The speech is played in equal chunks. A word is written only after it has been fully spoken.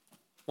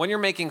When you're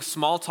making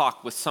small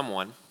talk with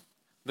someone,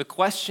 the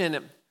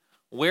question,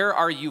 where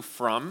are you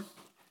from,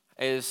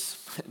 is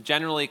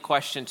generally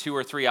question 2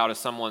 or 3 out of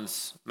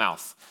someone's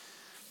mouth.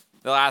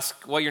 They'll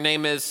ask what your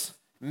name is,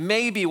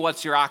 maybe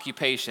what's your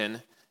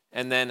occupation,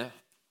 and then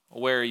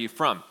where are you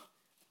from?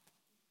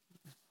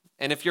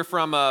 And if you're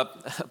from a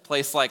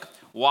place like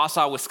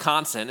Wausau,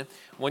 Wisconsin,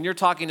 when you're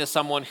talking to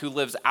someone who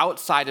lives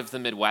outside of the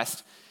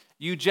Midwest,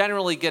 you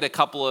generally get a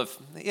couple of,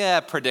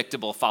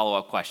 predictable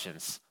follow-up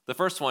questions. The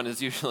first one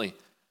is usually,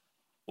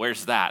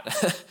 where's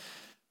that?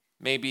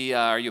 Maybe,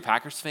 are you a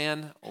Packers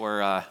fan?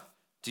 Or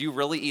do you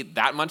really eat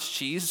that much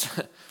cheese?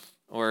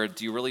 Or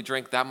do you really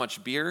drink that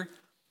much beer?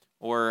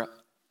 Or,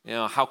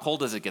 how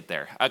cold does it get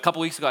there? A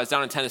couple weeks ago, I was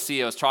down in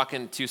Tennessee. I was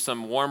talking to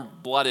some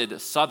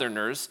warm-blooded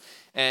Southerners,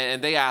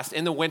 and they asked,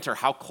 in the winter,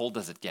 how cold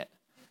does it get?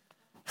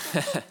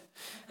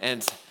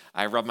 And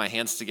I rubbed my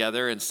hands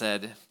together and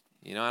said,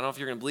 I don't know if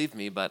you're going to believe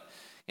me, but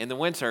in the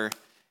winter,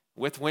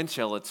 with wind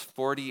chill, it's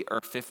 40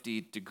 or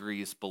 50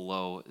 degrees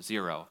below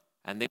zero.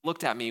 And they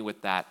looked at me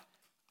with that,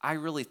 I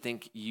really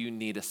think you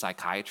need a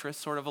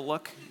psychiatrist sort of a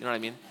look. You know what I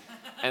mean?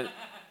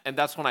 And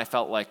that's when I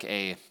felt like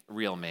a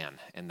real man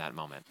in that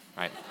moment,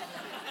 right?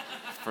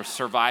 For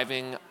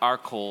surviving our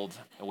cold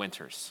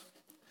winters.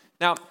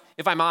 Now,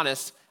 if I'm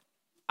honest,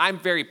 I'm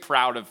very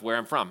proud of where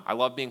I'm from. I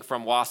love being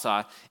from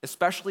Wausau,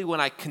 especially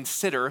when I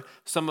consider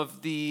some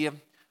of the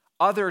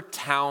other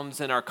towns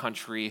in our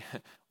country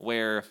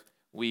where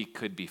we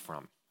could be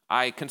from.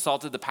 I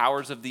consulted the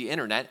powers of the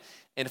internet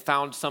and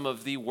found some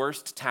of the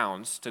worst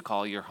towns to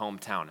call your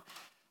hometown.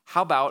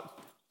 How about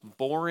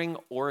boring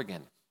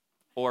Oregon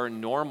or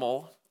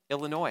Normal,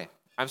 Illinois?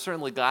 I'm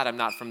certainly glad I'm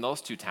not from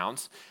those 2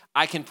 towns.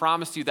 I can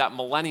promise you that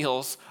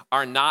millennials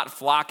are not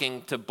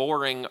flocking to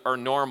boring or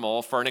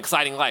Normal for an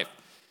exciting life.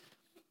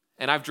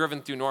 And I've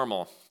driven through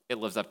Normal. It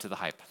lives up to the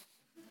hype.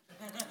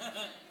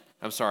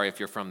 I'm sorry if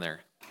you're from there.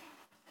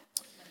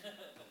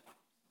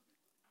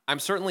 I'm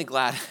certainly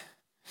glad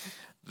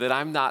that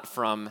I'm not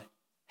from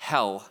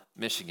Hell,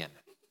 Michigan.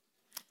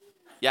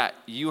 Yeah,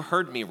 you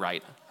heard me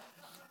right.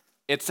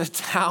 It's a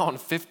town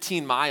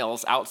 15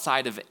 miles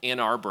outside of Ann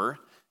Arbor.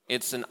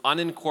 It's an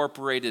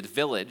unincorporated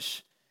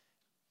village.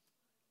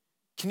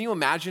 Can you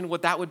imagine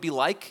what that would be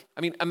like?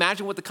 I mean,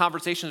 imagine what the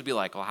conversation would be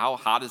like. Well, how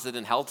hot is it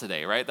in hell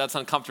today, right? That's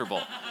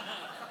uncomfortable.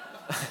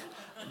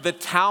 The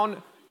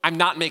town, I'm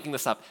not making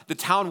this up, the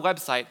town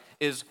website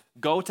is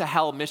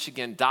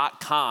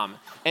gotohellmichigan.com.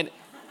 And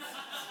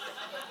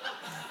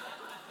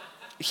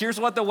here's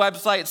what the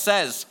website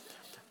says.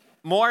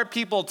 More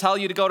people tell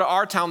you to go to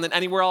our town than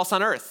anywhere else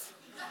on earth.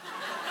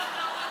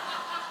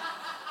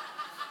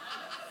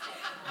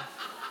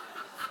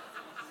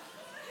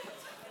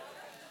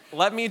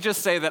 Let me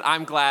just say that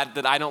I'm glad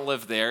that I don't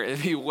live there.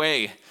 It'd be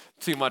way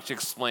too much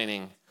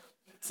explaining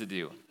to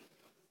do.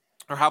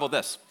 Or how about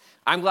this?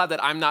 I'm glad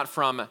that I'm not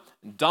from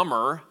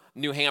Dummer,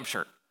 New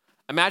Hampshire.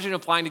 Imagine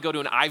applying to go to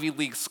an Ivy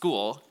League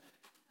school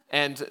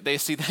and they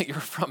see that you're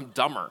from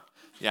Dummer.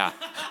 Yeah,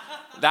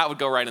 that would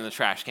go right in the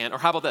trash can. Or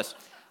how about this?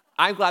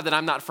 I'm glad that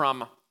I'm not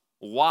from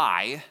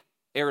Y,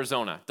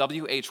 Arizona,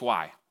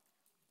 W-H-Y.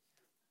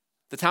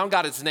 The town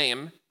got its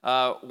name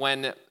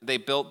when they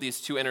built these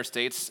 2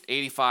 interstates,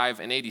 85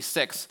 and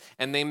 86,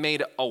 and they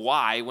made a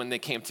Y when they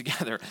came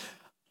together.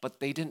 But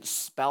they didn't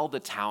spell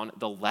the town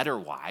the letter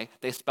Y.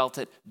 They spelt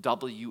it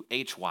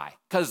W-H-Y,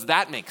 because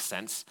that makes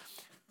sense.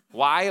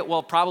 Why?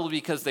 Well, probably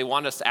because they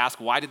want us to ask,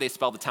 why did they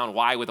spell the town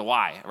Y with a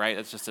Y, right?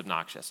 It's just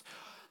obnoxious.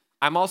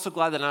 I'm also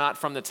glad that I'm not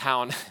from the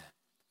town,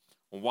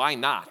 Why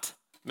Not,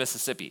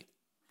 Mississippi.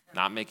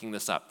 Not making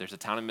this up. There's a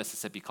town in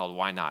Mississippi called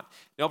Why Not.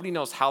 Nobody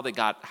knows how it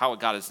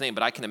got its name,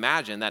 but I can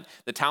imagine that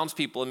the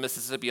townspeople in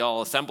Mississippi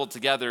all assembled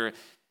together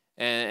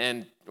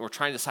and were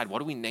trying to decide, what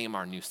do we name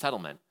our new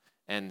settlement?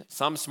 And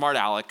some smart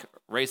aleck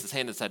raised his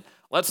hand and said,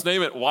 let's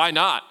name it Why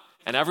Not?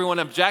 And everyone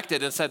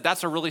objected and said,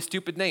 that's a really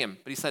stupid name.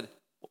 But he said,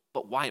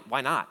 but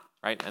why not,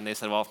 right? And they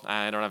said, well,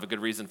 I don't have a good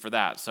reason for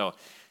that. So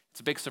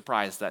it's a big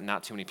surprise that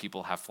not too many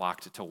people have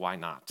flocked to Why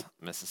Not,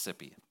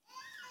 Mississippi.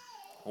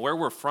 Where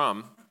we're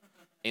from,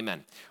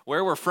 amen.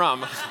 Where we're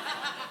from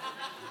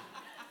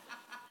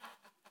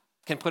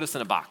can put us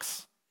in a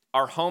box.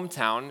 Our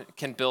hometown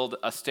can build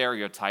a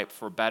stereotype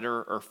for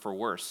better or for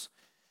worse.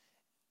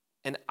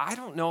 And I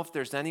don't know if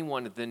there's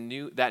anyone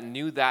that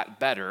knew that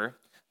better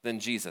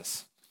than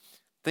Jesus.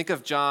 Think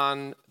of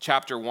John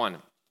chapter 1,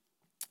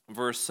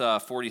 verse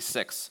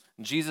 46.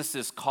 Jesus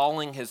is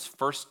calling his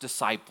first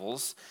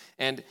disciples,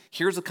 and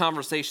here's a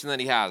conversation that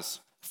he has.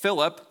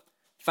 Philip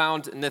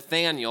found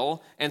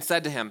Nathanael and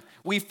said to him,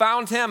 we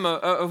found him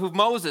who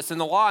Moses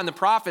and the law and the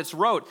prophets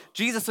wrote,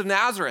 Jesus of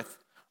Nazareth,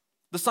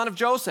 the son of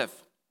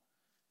Joseph.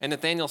 And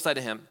Nathanael said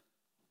to him,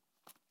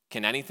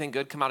 can anything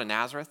good come out of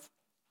Nazareth?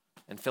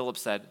 And Philip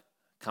said,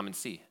 come and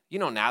see. You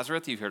know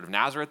Nazareth, you've heard of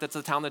Nazareth, that's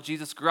the town that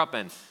Jesus grew up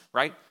in,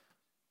 right?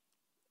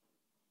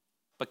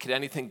 But could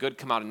anything good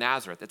come out of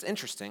Nazareth? It's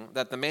interesting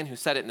that the man who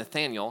said it,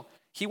 Nathanael,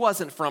 he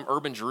wasn't from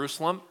urban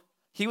Jerusalem.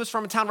 He was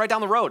from a town right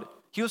down the road.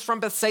 He was from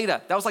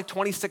Bethsaida. That was like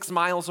 26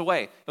 miles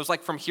away. It was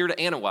like from here to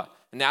Anoa.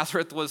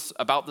 Nazareth was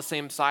about the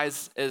same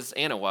size as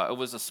Anoa. It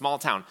was a small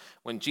town.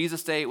 When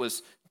Jesus' day, it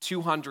was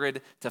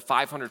 200 to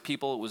 500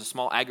 people. It was a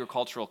small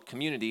agricultural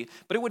community.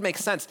 But it would make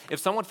sense if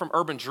someone from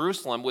urban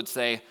Jerusalem would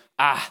say,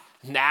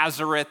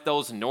 Nazareth,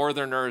 those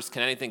northerners,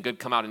 can anything good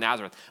come out of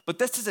Nazareth? But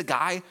this is a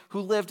guy who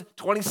lived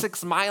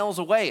 26 miles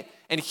away,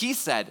 and he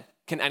said,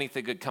 can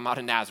anything good come out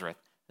of Nazareth?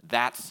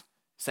 That's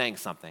saying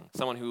something.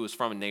 Someone who was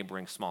from a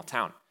neighboring small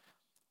town.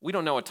 We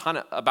don't know a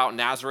ton about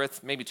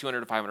Nazareth, maybe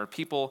 200 to 500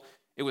 people.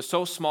 It was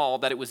so small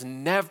that it was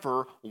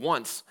never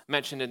once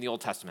mentioned in the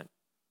Old Testament.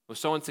 It was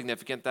so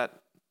insignificant that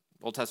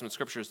Old Testament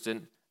scriptures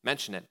didn't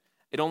mention it.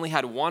 It only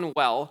had one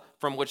well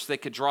from which they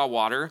could draw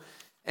water,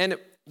 and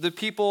the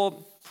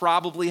people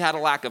probably had a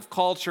lack of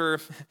culture.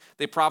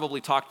 They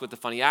probably talked with a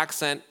funny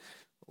accent,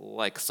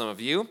 like some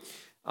of you,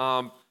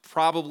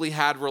 probably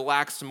had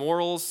relaxed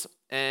morals,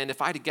 and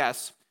if I had to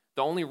guess,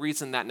 the only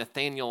reason that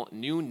Nathanael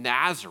knew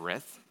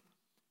Nazareth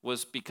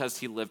was because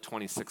he lived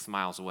 26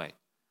 miles away.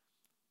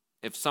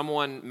 If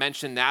someone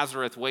mentioned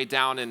Nazareth way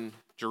down in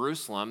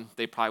Jerusalem,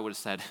 they probably would have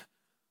said,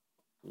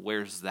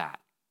 where's that?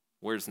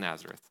 Where's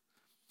Nazareth?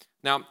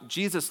 Now,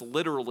 Jesus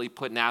literally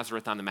put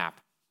Nazareth on the map.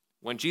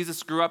 When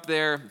Jesus grew up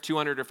there,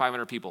 200 or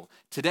 500 people.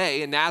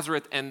 Today, in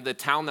Nazareth and the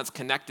town that's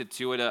connected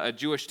to it, a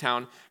Jewish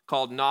town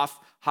called Nof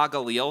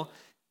HaGalil,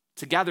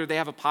 together they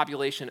have a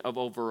population of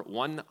over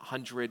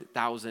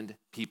 100,000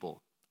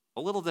 people.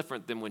 A little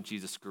different than when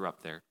Jesus grew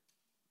up there.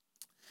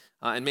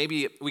 And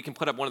maybe we can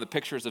put up one of the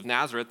pictures of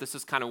Nazareth. This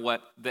is kind of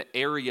what the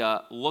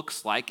area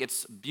looks like.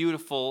 It's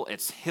beautiful,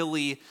 it's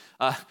hilly.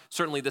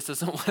 Certainly this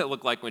isn't what it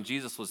looked like when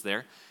Jesus was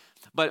there.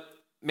 But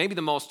maybe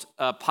the most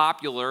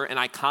popular and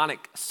iconic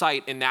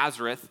site in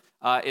Nazareth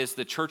is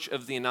the Church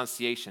of the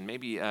Annunciation.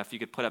 Maybe if you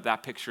could put up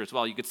that picture as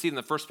well. You could see it in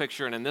the first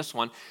picture and in this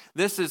one.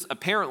 This is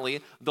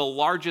apparently the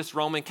largest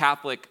Roman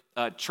Catholic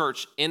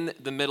church in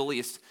the Middle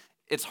East.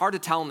 It's hard to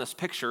tell in this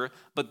picture,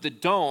 but the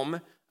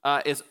dome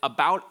is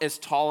about as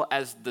tall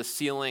as the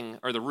ceiling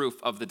or the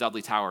roof of the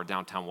Dudley Tower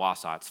downtown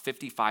Wausau. It's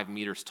 55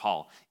 meters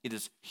tall. It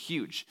is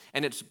huge.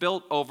 And it's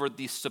built over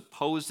the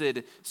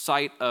supposed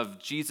site of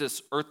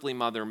Jesus' earthly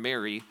mother,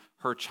 Mary,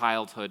 her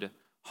childhood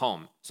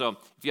home. So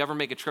if you ever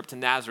make a trip to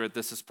Nazareth,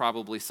 this is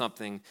probably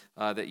something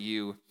that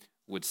you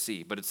would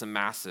see. But it's a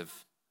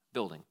massive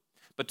building.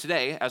 But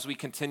today, as we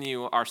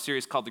continue our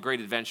series called The Great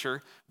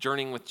Adventure,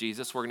 Journeying with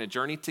Jesus, we're going to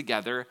journey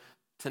together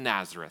to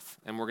Nazareth.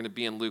 And we're going to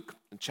be in Luke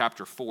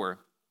chapter 4.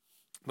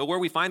 But where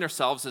we find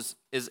ourselves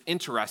is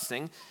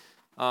interesting.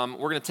 We're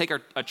going to take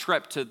a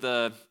trip to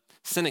the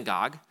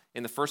synagogue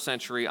in the first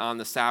century on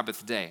the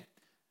Sabbath day.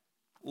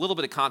 A little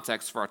bit of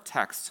context for our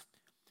text.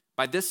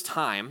 By this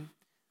time,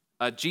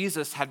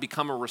 Jesus had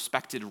become a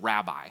respected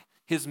rabbi.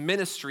 His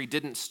ministry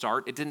didn't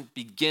start. It didn't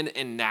begin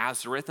in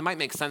Nazareth. It might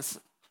make sense,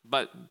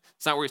 but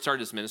it's not where he started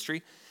his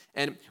ministry.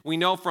 And we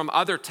know from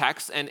other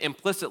texts, and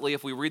implicitly,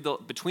 if we read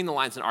between the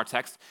lines in our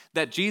text,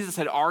 that Jesus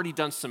had already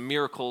done some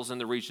miracles in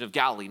the region of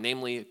Galilee,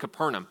 namely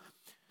Capernaum.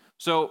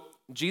 So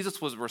Jesus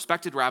was a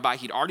respected rabbi.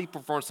 He'd already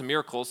performed some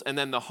miracles, and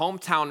then the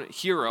hometown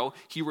hero,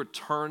 he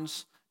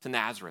returns to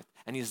Nazareth,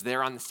 and he's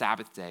there on the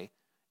Sabbath day,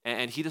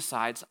 and he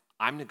decides,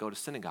 I'm going to go to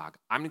synagogue.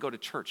 I'm going to go to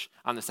church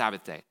on the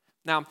Sabbath day.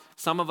 Now,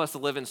 some of us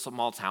live in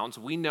small towns.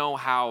 We know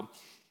how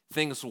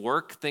things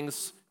work.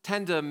 Things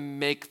tend to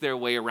make their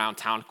way around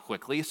town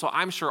quickly. So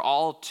I'm sure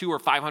all 200 or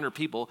 500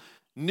 people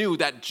knew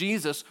that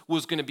Jesus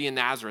was going to be in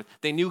Nazareth.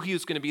 They knew he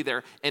was going to be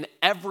there, and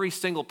every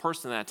single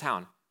person in that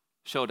town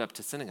showed up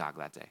to synagogue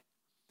that day.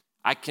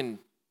 I can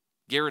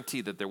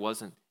guarantee that there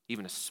wasn't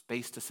even a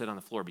space to sit on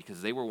the floor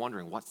because they were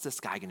wondering, what's this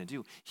guy going to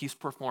do? He's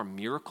performed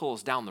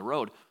miracles down the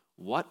road.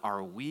 What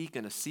are we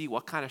going to see?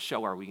 What kind of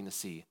show are we going to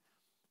see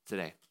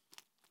today?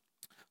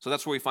 So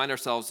that's where we find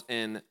ourselves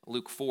in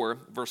Luke 4.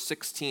 Verse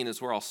 16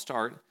 is where I'll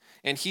start.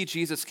 And he,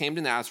 Jesus, came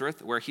to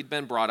Nazareth, where he'd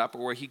been brought up,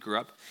 or where he grew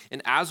up.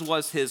 And as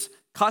was his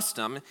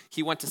custom,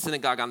 he went to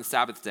synagogue on the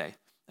Sabbath day,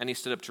 and he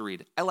stood up to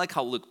read. I like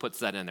how Luke puts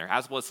that in there,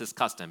 as was his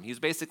custom. He's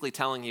basically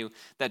telling you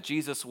that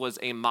Jesus was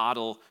a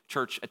model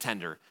church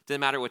attender.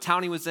 Didn't matter what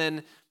town he was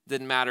in,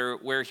 didn't matter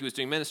where he was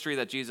doing ministry,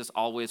 that Jesus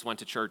always went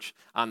to church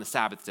on the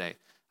Sabbath day.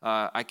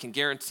 I can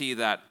guarantee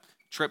that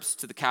trips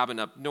to the cabin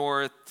up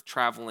north,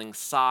 traveling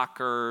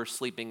soccer,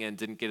 sleeping in,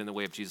 didn't get in the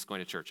way of Jesus going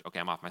to church. Okay,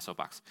 I'm off my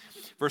soapbox.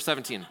 Verse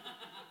 17.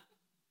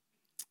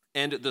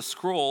 And the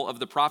scroll of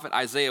the prophet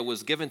Isaiah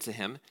was given to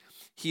him.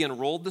 He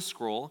unrolled the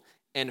scroll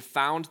and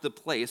found the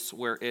place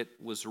where it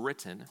was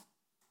written,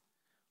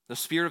 "The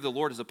Spirit of the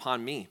Lord is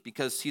upon me,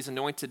 because he's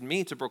anointed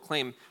me to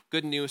proclaim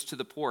good news to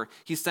the poor.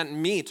 He sent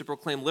me to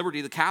proclaim liberty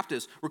to the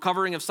captives,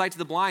 recovering of sight to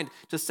the blind,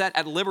 to set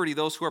at liberty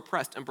those who are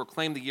oppressed, and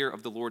proclaim the year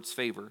of the Lord's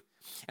favor."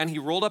 And he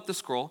rolled up the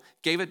scroll,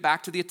 gave it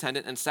back to the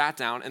attendant, and sat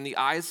down, and the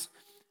eyes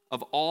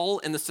of all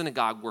in the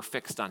synagogue were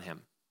fixed on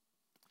him.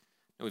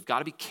 And we've got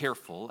to be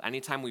careful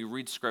anytime we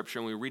read scripture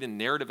and we read a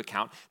narrative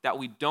account that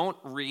we don't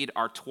read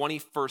our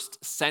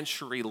 21st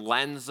century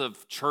lens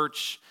of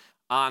church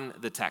on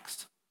the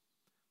text.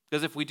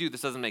 Because if we do,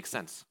 this doesn't make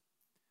sense.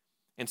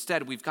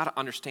 Instead, we've got to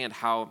understand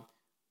how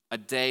a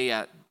day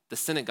at the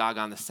synagogue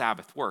on the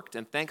Sabbath worked.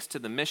 And thanks to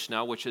the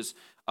Mishnah, which is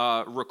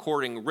a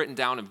recording written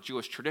down of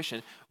Jewish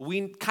tradition,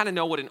 we kind of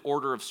know what an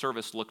order of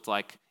service looked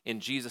like in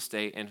Jesus'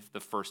 day in the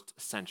first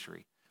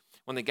century.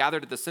 When they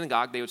gathered at the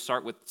synagogue, they would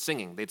start with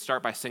singing. They'd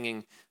start by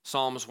singing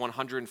Psalms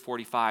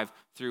 145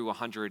 through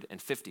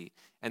 150.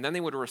 And then they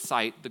would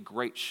recite the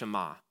great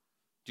Shema,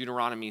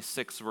 Deuteronomy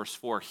 6, verse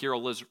 4, "Hear,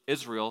 O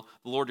Israel,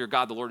 the Lord your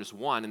God, the Lord is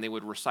one," and they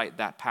would recite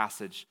that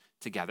passage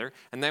together.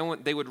 And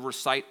then they would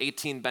recite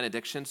 18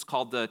 benedictions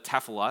called the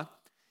Tefillah,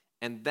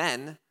 and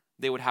then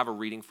they would have a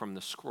reading from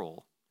the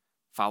scroll,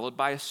 followed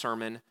by a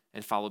sermon,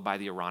 and followed by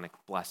the Aaronic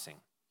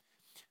blessing.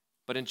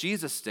 But in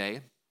Jesus'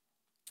 day,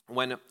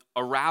 when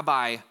a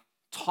rabbi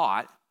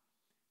taught,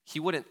 he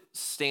wouldn't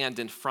stand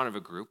in front of a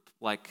group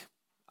like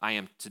I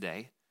am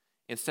today.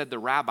 Instead, the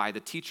rabbi, the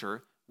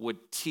teacher,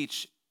 would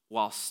teach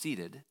while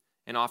seated,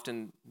 and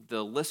often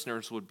the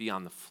listeners would be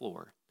on the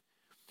floor.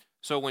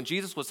 So when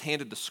Jesus was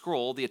handed the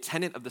scroll, the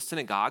attendant of the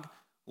synagogue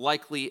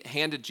likely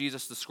handed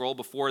Jesus the scroll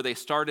before they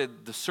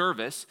started the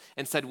service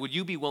and said, "Would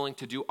you be willing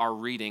to do our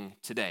reading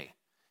today?"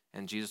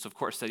 And Jesus, of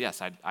course, said,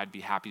 "Yes, I'd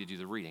be happy to do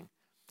the reading."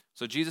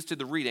 So Jesus did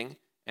the reading,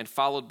 and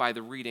followed by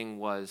the reading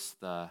was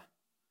the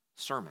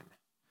sermon.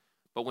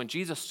 But when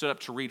Jesus stood up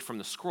to read from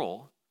the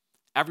scroll,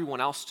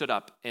 everyone else stood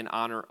up in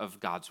honor of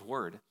God's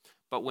word.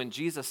 But when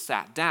Jesus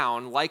sat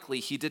down,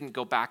 likely he didn't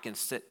go back and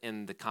sit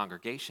in the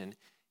congregation.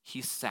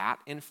 He sat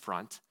in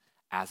front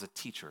as a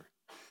teacher,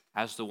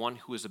 as the one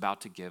who was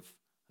about to give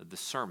the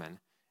sermon,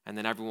 and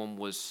then everyone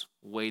was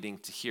waiting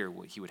to hear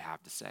what he would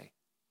have to say.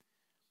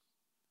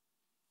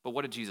 But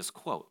what did Jesus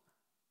quote?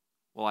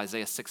 Well,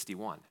 Isaiah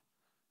 61.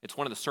 It's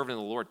one of the servant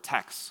of the Lord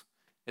texts.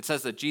 It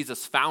says that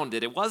Jesus found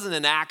it. It wasn't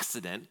an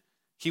accident.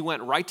 He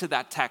went right to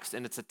that text,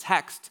 and it's a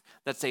text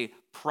that's a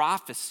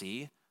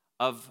prophecy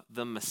of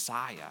the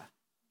Messiah,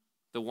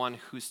 the one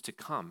who's to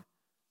come.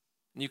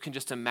 And you can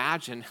just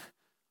imagine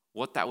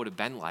what that would have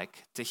been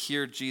like to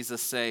hear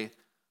Jesus say,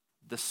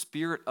 "The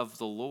Spirit of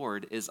the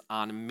Lord is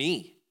on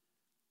me,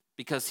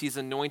 because he's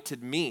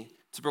anointed me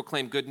to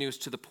proclaim good news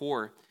to the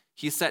poor.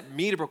 He sent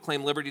me to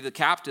proclaim liberty to the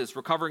captives,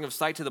 recovering of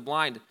sight to the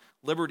blind,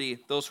 liberty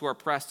those who are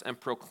oppressed, and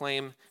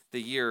proclaim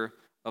the year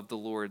of the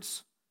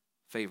Lord's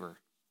favor."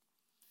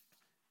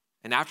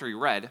 And after he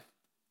read,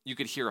 you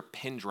could hear a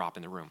pin drop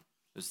in the room.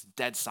 It was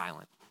dead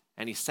silent.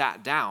 And he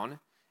sat down,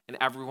 and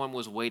everyone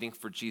was waiting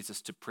for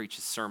Jesus to preach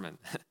his sermon.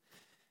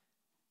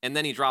 And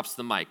then he drops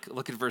the mic.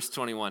 Look at verse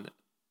 21.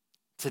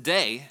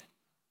 "Today,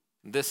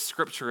 this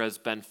scripture has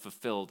been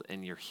fulfilled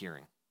in your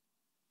hearing."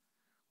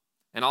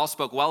 And all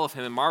spoke well of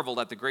him and marveled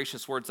at the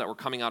gracious words that were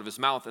coming out of his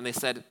mouth. And they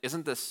said,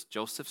 "Isn't this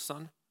Joseph's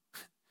son?"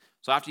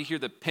 So after you hear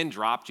the pin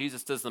drop,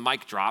 Jesus does the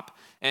mic drop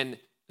and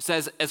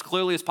says as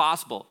clearly as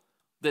possible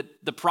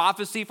that the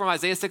prophecy from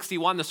Isaiah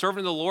 61, the servant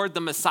of the Lord,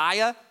 the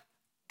Messiah,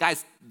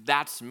 guys,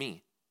 that's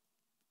me.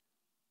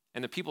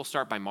 And the people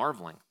start by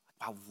marveling.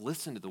 Wow,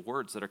 listen to the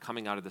words that are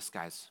coming out of this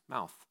guy's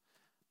mouth.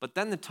 But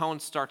then the tone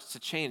starts to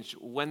change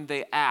when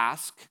they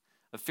ask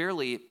a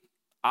fairly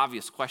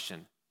obvious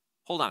question.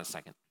 Hold on a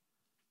second.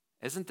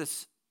 Isn't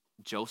this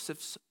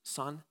Joseph's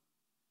son?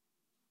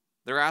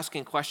 They're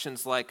asking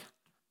questions like,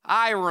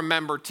 "I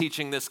remember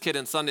teaching this kid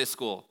in Sunday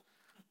school.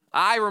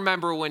 I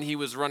remember when he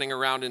was running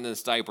around in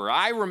his diaper.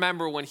 I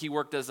remember when he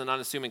worked as an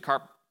unassuming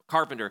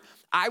carpenter.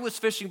 I was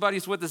fishing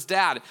buddies with his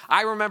dad.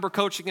 I remember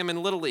coaching him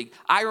in Little League.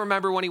 I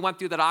remember when he went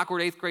through that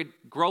awkward 8th grade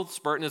growth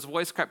spurt and his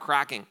voice kept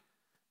cracking."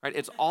 Right?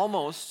 It's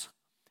almost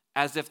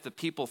as if the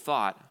people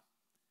thought,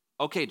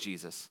 "Okay,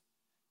 Jesus,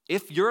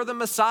 if you're the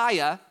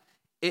Messiah,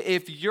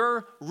 if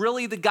you're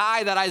really the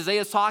guy that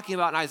Isaiah is talking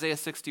about in Isaiah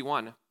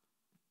 61,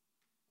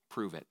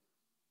 prove it.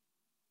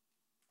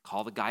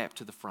 Call the guy up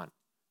to the front.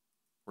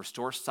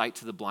 Restore sight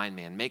to the blind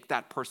man. Make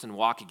that person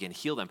walk again.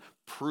 Heal them.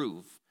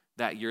 Prove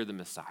that you're the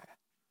Messiah."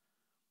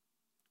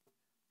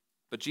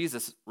 But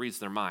Jesus reads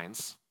their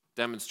minds,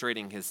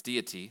 demonstrating his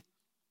deity.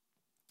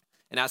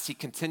 And as he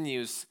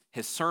continues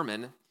his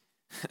sermon,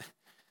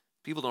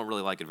 people don't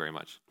really like it very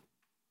much.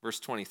 Verse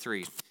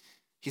 23,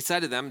 he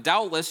said to them,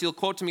 "Doubtless you'll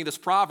quote to me this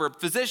proverb,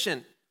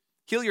 'Physician,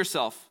 heal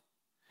yourself.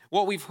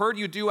 What we've heard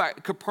you do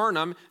at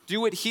Capernaum,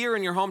 do it here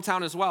in your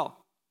hometown as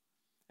well."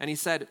 And he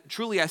said,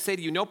 "Truly I say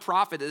to you, no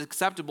prophet is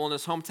acceptable in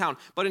his hometown.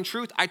 But in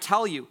truth, I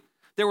tell you,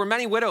 there were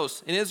many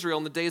widows in Israel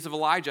in the days of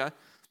Elijah,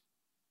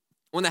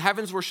 when the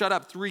heavens were shut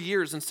up 3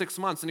 years and 6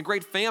 months, and a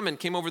great famine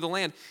came over the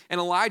land, and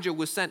Elijah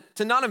was sent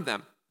to none of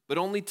them, but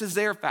only to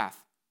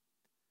Zarephath,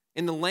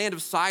 in the land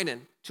of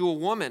Sidon, to a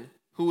woman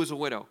who was a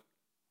widow.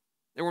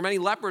 There were many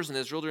lepers in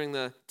Israel during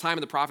the time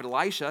of the prophet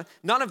Elisha.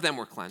 None of them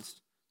were cleansed,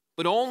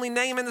 but only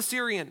Naaman the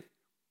Syrian.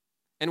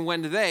 And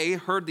when they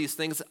heard these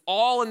things,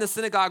 all in the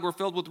synagogue were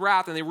filled with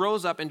wrath, and they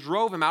rose up and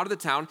drove him out of the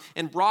town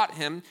and brought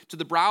him to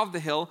the brow of the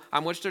hill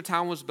on which their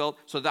town was built,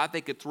 so that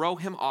they could throw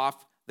him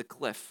off the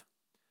cliff.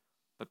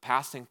 But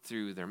passing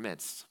through their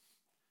midst,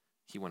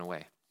 he went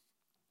away."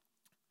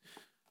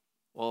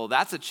 Well,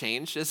 that's a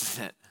change,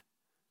 isn't it?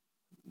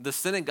 The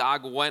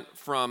synagogue went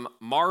from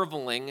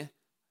marveling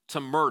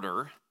to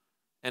murder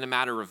in a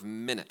matter of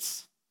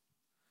minutes.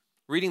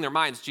 reading their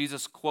minds,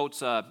 Jesus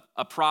quotes a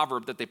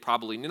proverb that they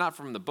probably knew, not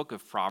from the book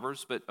of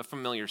Proverbs, but a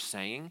familiar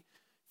saying,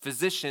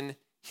 "Physician,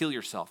 heal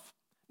yourself."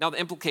 Now, the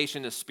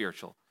implication is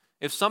spiritual.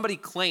 If somebody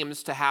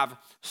claims to have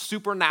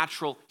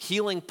supernatural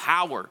healing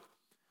power,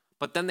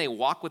 but then they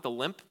walk with a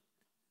limp,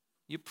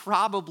 you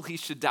probably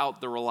should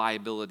doubt the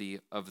reliability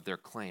of their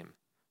claim.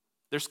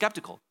 They're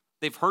skeptical.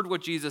 They've heard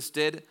what Jesus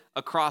did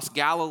across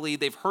Galilee.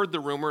 They've heard the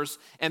rumors,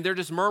 and they're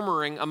just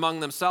murmuring among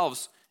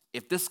themselves,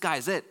 if this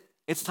guy's it,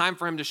 it's time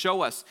for him to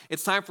show us.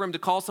 It's time for him to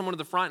call someone to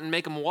the front and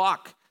make him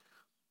walk.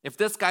 If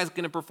this guy's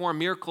going to perform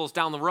miracles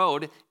down the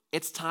road,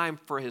 it's time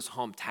for his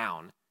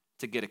hometown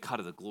to get a cut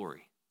of the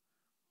glory.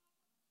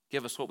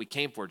 Give us what we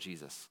came for,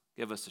 Jesus.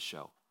 Give us a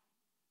show.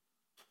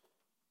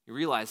 You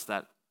realize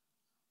that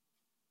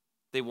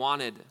they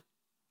wanted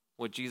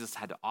what Jesus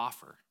had to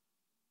offer.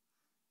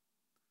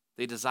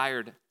 They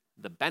desired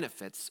the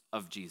benefits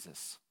of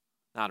Jesus,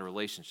 not a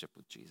relationship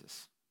with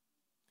Jesus.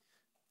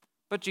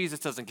 But Jesus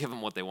doesn't give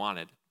them what they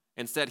wanted.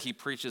 Instead, he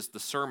preaches the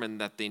sermon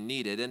that they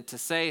needed. And to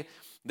say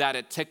that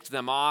it ticked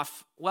them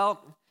off,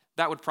 well,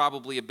 that would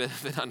probably be a bit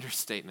of an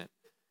understatement.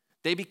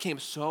 They became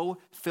so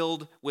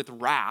filled with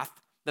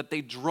wrath that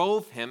they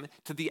drove him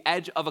to the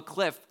edge of a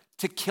cliff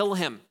to kill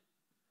him.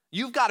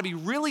 You've got to be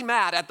really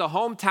mad at the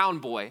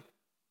hometown boy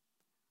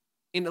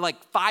in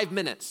like 5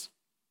 minutes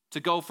to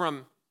go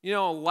from,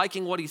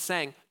 liking what he's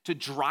saying to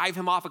drive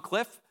him off a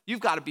cliff. You've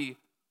got to be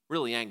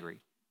really angry.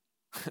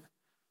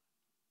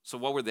 So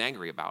what were they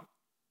angry about?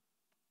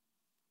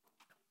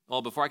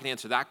 Well, before I can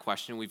answer that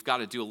question, we've got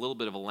to do a little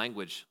bit of a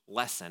language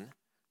lesson.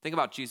 Think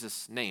about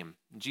Jesus' name,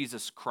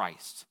 Jesus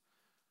Christ.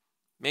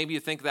 Maybe you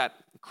think that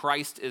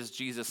Christ is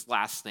Jesus'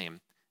 last name.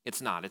 It's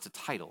not, it's a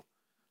title.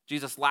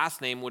 Jesus'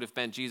 last name would have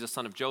been Jesus,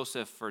 son of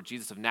Joseph, or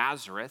Jesus of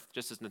Nazareth,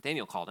 just as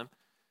Nathanael called him.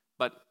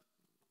 But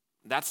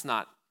that's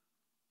not,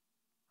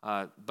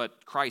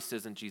 but Christ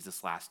isn't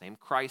Jesus' last name.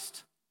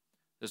 Christ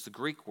is the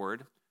Greek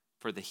word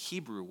for the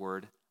Hebrew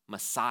word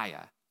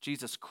Messiah.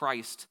 Jesus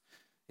Christ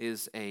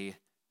is a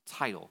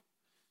title.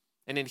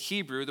 And in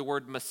Hebrew, the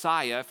word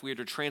Messiah, if we were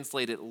to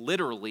translate it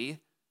literally,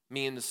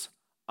 means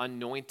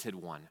anointed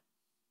one.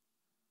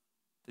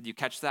 Did you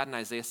catch that in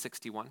Isaiah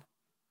 61?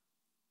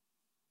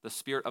 The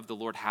Spirit of the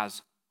Lord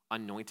has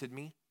anointed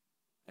me.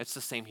 It's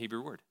the same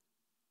Hebrew word.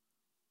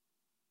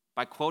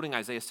 By quoting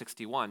Isaiah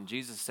 61,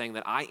 Jesus is saying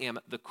that I am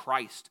the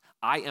Christ.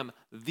 I am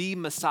the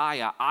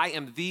Messiah. I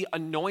am the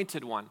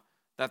anointed one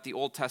that the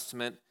Old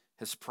Testament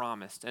has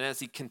promised. And as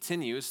he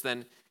continues,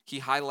 then he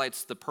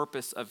highlights the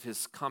purpose of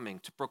his coming,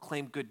 to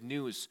proclaim good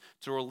news,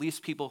 to release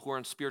people who are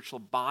in spiritual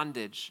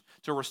bondage,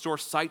 to restore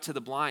sight to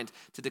the blind,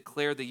 to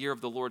declare the year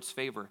of the Lord's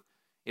favor.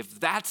 If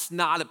that's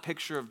not a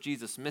picture of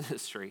Jesus'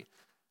 ministry,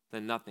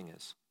 then nothing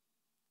is.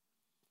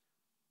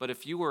 But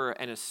if you were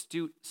an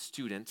astute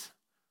student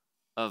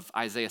of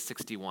Isaiah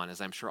 61, as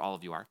I'm sure all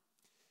of you are,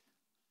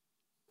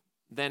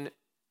 then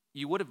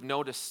you would have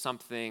noticed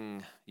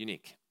something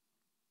unique.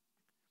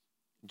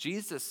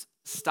 Jesus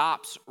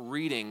stops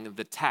reading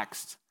the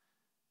text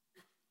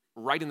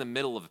right in the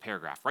middle of a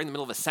paragraph, right in the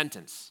middle of a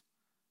sentence.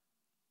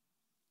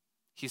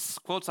 He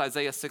quotes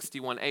Isaiah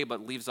 61a,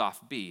 but leaves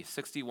off B.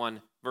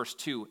 61 verse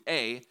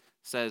 2a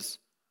says,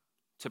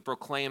 to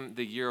proclaim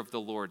the year of the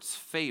Lord's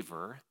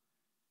favor.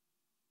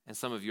 And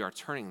some of you are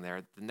turning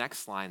there. The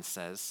next line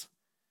says,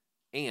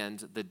 and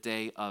the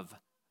day of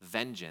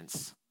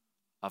vengeance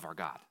of our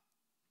God.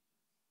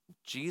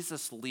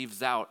 Jesus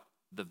leaves out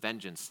the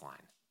vengeance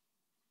line.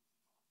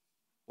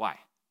 Why?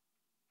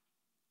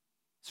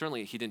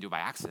 Certainly he didn't do it by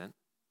accident.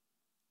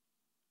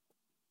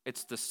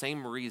 It's the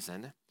same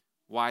reason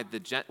why the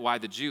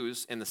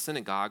Jews in the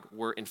synagogue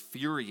were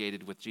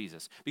infuriated with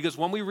Jesus. Because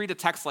when we read a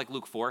text like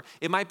Luke 4,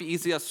 it might be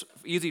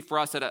easy for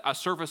us at a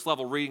surface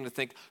level reading to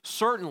think,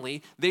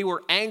 certainly they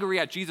were angry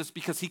at Jesus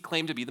because he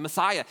claimed to be the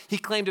Messiah. He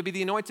claimed to be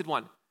the anointed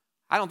one.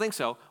 I don't think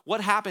so.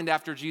 What happened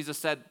after Jesus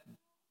said,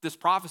 this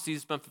prophecy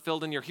has been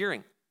fulfilled in your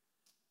hearing?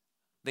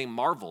 They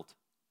marveled.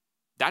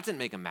 That didn't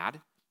make them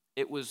mad.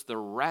 It was the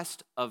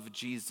rest of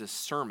Jesus'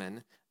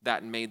 sermon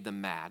that made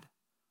them mad.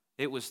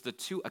 It was the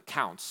two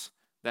accounts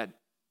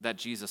that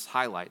Jesus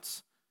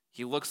highlights.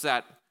 He looks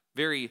at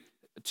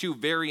two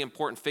very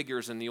important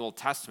figures in the Old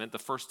Testament. The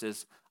first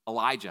is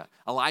Elijah.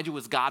 Elijah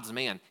was God's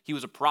man. He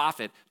was a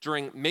prophet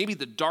during maybe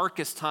the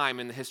darkest time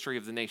in the history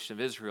of the nation of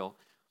Israel.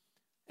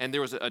 And there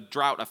was a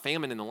drought, a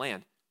famine in the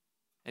land.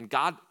 And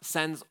God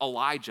sends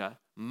Elijah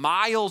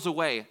miles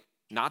away,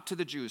 not to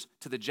the Jews,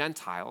 to the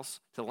Gentiles,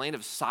 to the land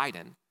of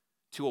Sidon,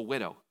 to a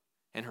widow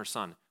and her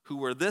son, who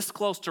were this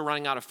close to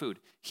running out of food.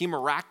 He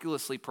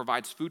miraculously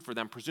provides food for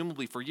them,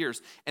 presumably for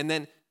years. And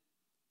then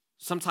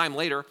sometime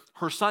later,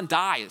 her son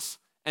dies,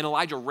 and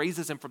Elijah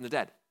raises him from the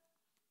dead.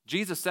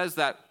 Jesus says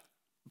that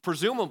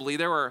presumably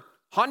there were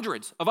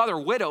hundreds of other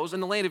widows in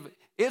the land of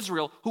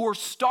Israel who were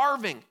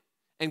starving.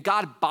 And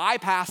God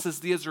bypasses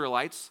the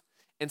Israelites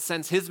and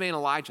sends his man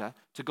Elijah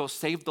to go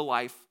save the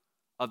life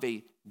of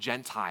a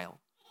Gentile,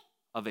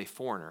 of a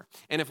foreigner.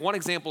 And if one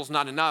example is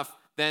not enough,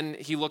 then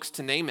he looks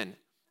to Naaman.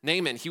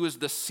 Naaman, he was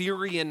the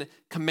Syrian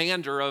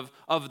commander of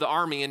the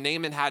army, and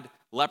Naaman had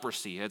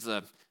leprosy. It's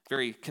a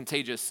very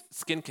contagious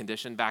skin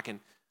condition back in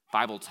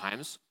Bible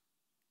times.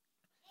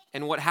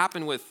 And what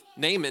happened with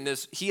Naaman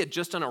is he had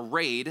just done a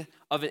raid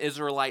of an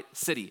Israelite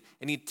city,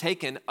 and he'd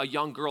taken a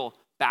young girl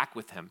back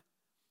with him.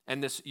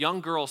 And this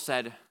young girl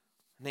said,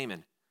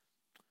 Naaman,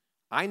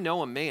 I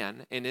know a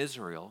man in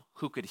Israel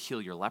who could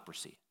heal your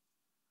leprosy.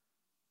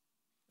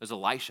 It was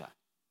Elisha,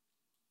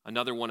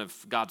 another one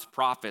of God's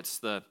prophets,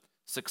 the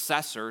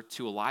successor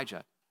to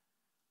Elijah.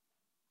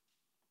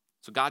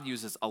 So God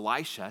uses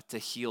Elisha to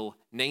heal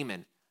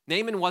Naaman.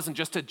 Naaman wasn't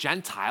just a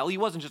Gentile. He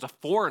wasn't just a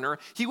foreigner.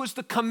 He was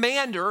the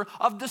commander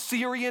of the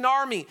Syrian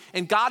army.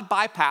 And God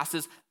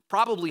bypasses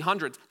probably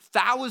hundreds,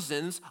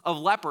 thousands of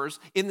lepers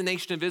in the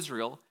nation of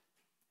Israel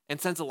and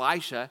sends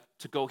Elisha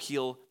to go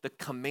heal the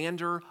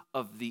commander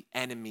of the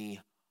enemy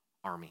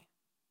army.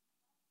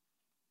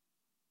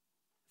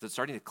 Is it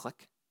starting to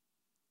click?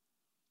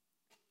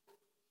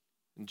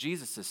 And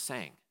Jesus is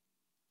saying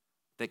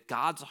that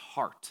God's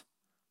heart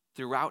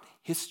throughout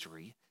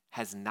history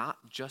has not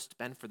just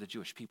been for the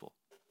Jewish people.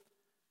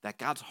 That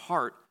God's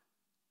heart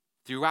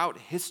throughout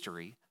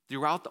history,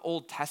 throughout the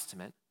Old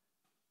Testament,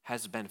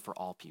 has been for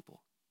all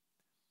people.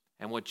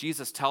 And what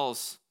Jesus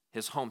tells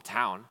his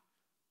hometown,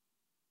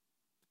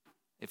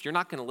 if you're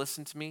not going to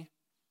listen to me,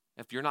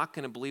 if you're not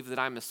going to believe that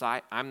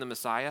I'm the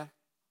Messiah,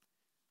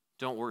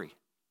 don't worry.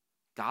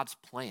 God's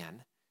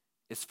plan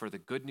is for the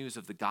good news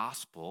of the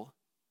gospel,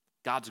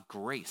 God's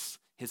grace,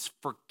 his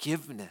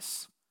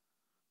forgiveness,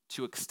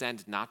 to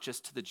extend not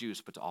just to the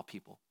Jews, but to all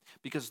people.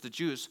 Because the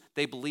Jews,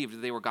 they believed that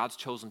they were God's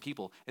chosen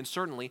people. And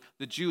certainly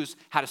the Jews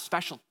had a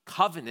special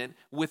covenant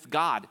with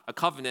God, a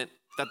covenant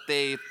that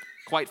they,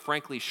 quite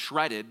frankly,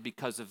 shredded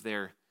because of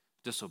their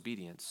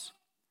disobedience.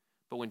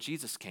 But when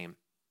Jesus came,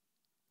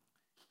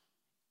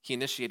 he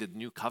initiated a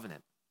new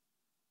covenant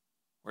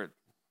where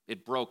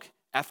it broke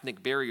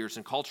ethnic barriers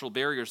and cultural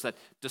barriers that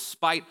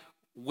despite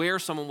where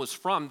someone was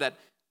from, that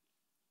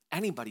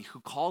anybody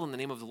who called on the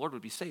name of the Lord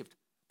would be saved.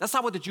 That's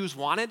not what the Jews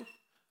wanted.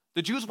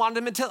 The Jews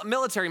wanted a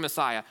military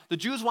Messiah. The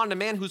Jews wanted a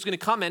man who's going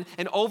to come in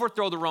and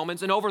overthrow the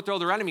Romans and overthrow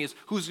their enemies,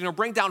 who's going to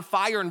bring down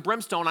fire and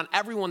brimstone on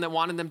everyone that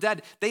wanted them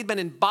dead. They'd been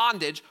in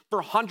bondage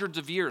for hundreds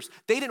of years.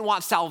 They didn't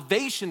want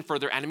salvation for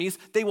their enemies.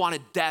 They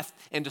wanted death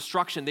and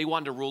destruction. They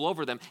wanted to rule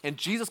over them. And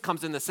Jesus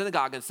comes in the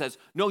synagogue and says,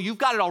 no, you've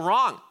got it all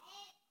wrong.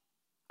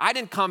 I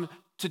didn't come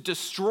to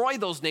destroy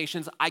those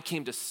nations. I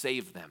came to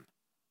save them.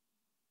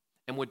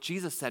 And what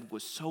Jesus said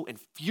was so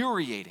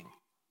infuriating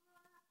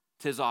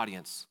to his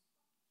audience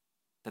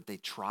that they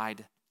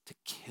tried to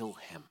kill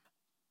him.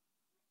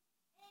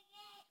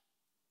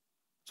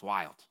 It's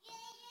wild.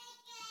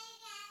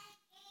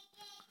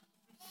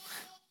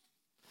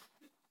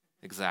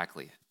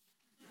 Exactly.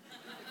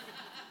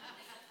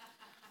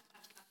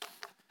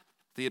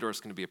 Theodore's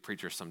going to be a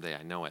preacher someday,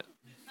 I know it.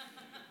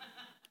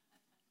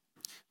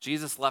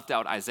 Jesus left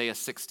out Isaiah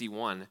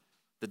 61,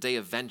 the day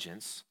of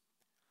vengeance,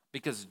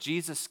 because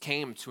Jesus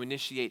came to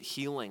initiate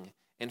healing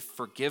and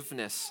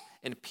forgiveness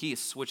and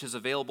peace, which is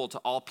available to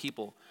all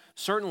people.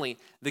 Certainly,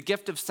 the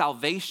gift of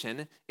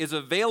salvation is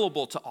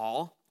available to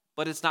all,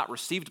 but it's not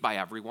received by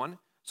everyone.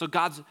 So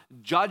God's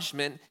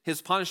judgment,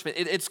 his punishment,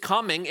 it's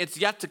coming, it's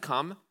yet to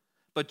come.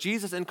 But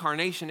Jesus'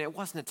 incarnation, it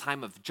wasn't a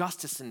time of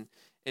justice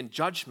and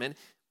judgment,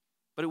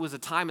 but it was a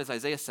time, as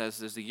Isaiah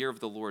says, is the year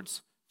of the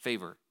Lord's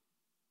favor.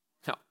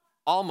 Now,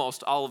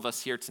 almost all of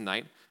us here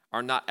tonight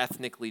are not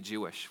ethnically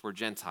Jewish. We're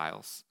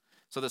Gentiles.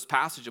 So this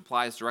passage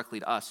applies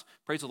directly to us.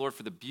 Praise the Lord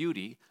for the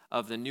beauty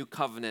of the new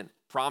covenant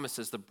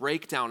promises, the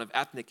breakdown of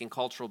ethnic and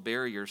cultural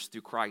barriers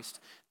through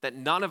Christ, that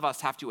none of us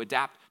have to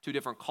adapt to a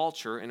different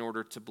culture in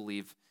order to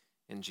believe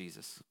in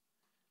Jesus.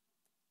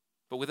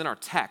 But within our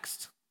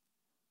text,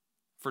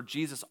 for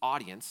Jesus'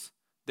 audience,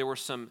 there were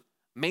some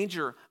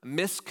major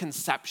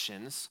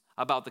misconceptions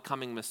about the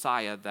coming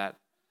Messiah that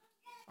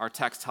our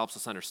text helps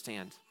us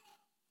understand.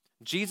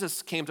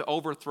 Jesus came to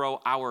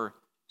overthrow our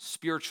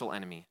spiritual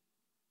enemy,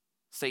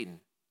 Satan,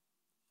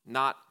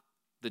 not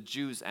the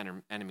Jews'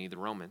 enemy, the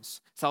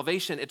Romans.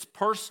 Salvation, it's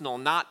personal,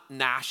 not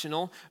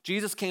national.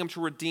 Jesus came to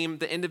redeem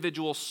the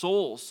individual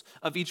souls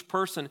of each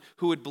person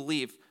who would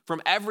believe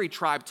from every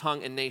tribe,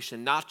 tongue, and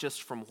nation, not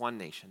just from one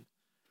nation.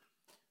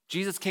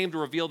 Jesus came to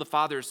reveal the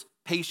Father's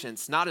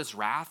patience, not his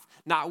wrath,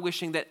 not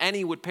wishing that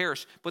any would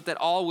perish, but that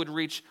all would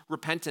reach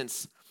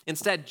repentance.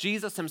 Instead,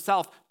 Jesus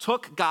himself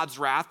took God's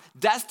wrath,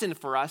 destined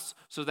for us,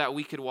 so that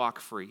we could walk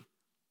free.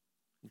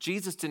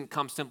 Jesus didn't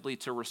come simply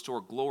to restore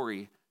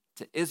glory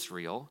to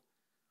Israel.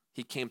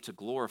 He came to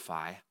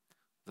glorify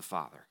the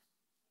Father.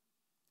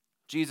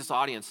 Jesus'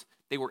 audience,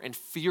 they were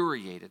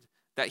infuriated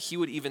that he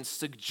would even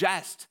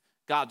suggest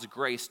God's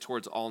grace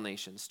towards all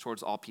nations,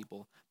 towards all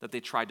people, that they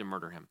tried to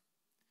murder him.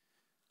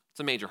 It's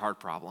a major heart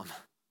problem.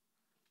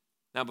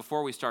 Now,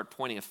 before we start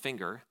pointing a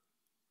finger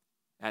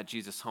at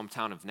Jesus'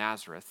 hometown of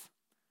Nazareth,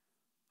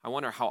 I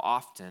wonder how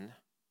often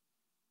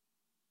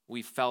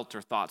we felt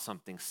or thought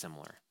something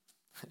similar.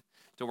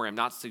 Don't worry, I'm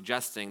not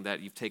suggesting that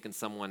you've taken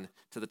someone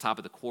to the top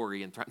of the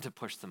quarry and threatened to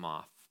push them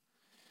off.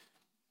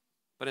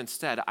 But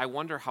instead, I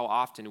wonder how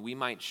often we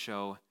might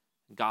show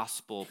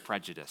gospel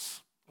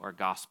prejudice or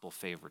gospel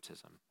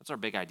favoritism. That's our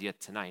big idea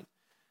tonight.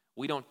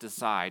 We don't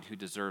decide who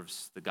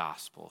deserves the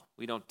gospel.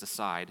 We don't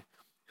decide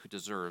who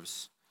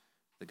deserves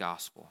the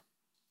gospel.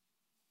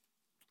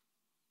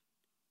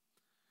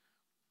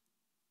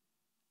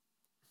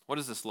 What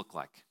does this look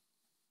like?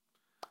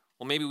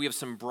 Well, maybe we have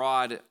some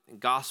broad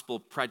gospel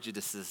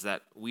prejudices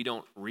that we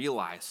don't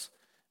realize.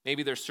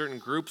 Maybe there's certain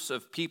groups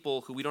of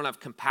people who we don't have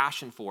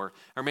compassion for,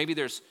 or maybe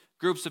there's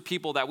groups of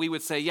people that we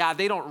would say, yeah,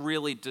 they don't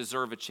really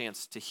deserve a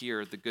chance to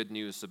hear the good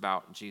news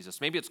about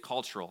Jesus. Maybe it's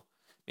cultural.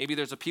 Maybe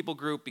there's a people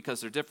group because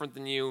they're different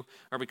than you,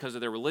 or because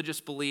of their religious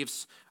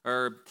beliefs,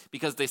 or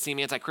because they seem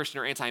anti-Christian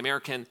or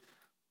anti-American,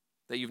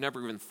 that you've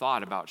never even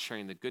thought about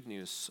sharing the good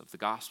news of the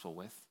gospel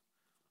with.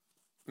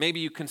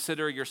 Maybe you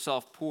consider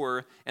yourself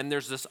poor, and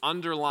there's this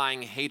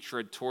underlying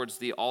hatred towards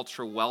the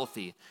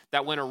ultra-wealthy,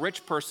 that when a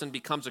rich person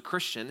becomes a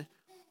Christian,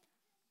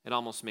 it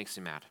almost makes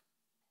you mad.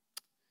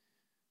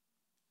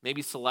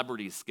 Maybe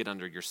celebrities get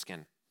under your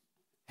skin.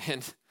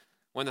 And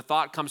when the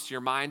thought comes to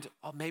your mind,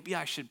 oh, maybe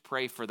I should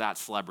pray for that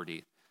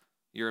celebrity,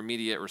 your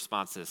immediate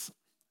response is,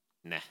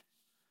 nah.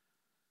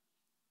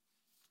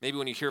 Maybe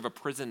when you hear of a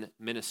prison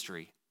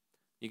ministry,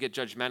 you get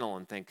judgmental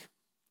and think,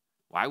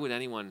 why would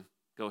anyone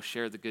go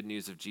share the good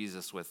news of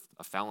Jesus with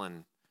a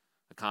felon,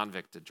 a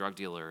convict, a drug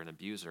dealer, an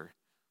abuser?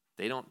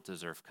 They don't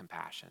deserve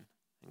compassion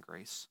and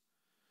grace.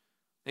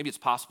 Maybe it's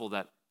possible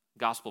that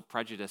gospel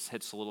prejudice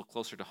hits a little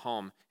closer to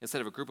home.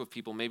 Instead of a group of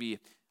people, maybe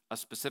a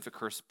specific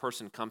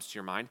person comes to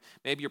your mind.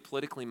 Maybe you're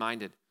politically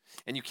minded,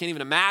 and you can't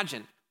even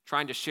imagine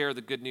trying to share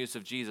the good news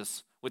of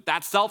Jesus with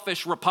that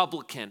selfish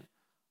Republican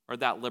or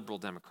that liberal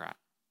Democrat.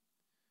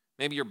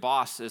 Maybe your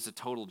boss is a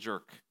total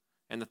jerk,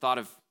 and the thought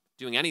of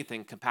doing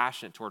anything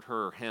compassionate toward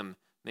her or him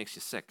makes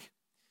you sick.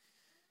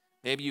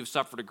 Maybe you've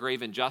suffered a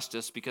grave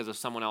injustice because of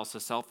someone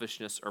else's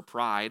selfishness or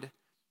pride.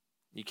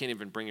 You can't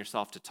even bring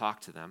yourself to talk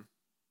to them.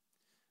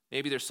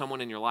 Maybe there's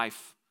someone in your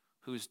life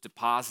who's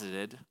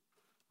deposited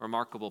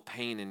remarkable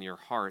pain in your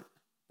heart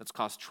that's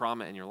caused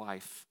trauma in your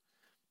life.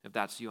 If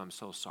that's you, I'm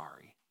so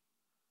sorry.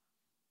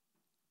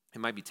 It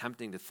might be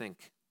tempting to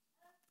think,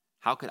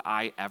 how could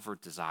I ever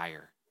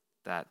desire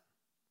that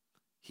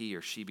he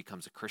or she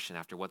becomes a Christian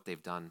after what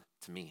they've done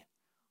to me?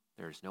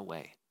 There is no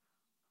way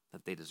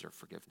that they deserve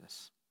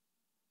forgiveness.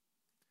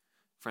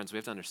 Friends, we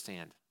have to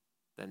understand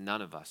that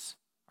none of us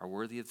are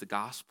worthy of the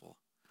gospel.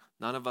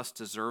 None of us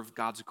deserve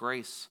God's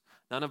grace.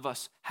 None of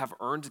us have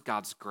earned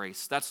God's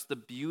grace. That's the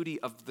beauty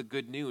of the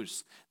good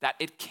news, that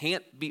it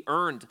can't be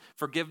earned.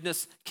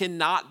 Forgiveness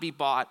cannot be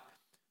bought.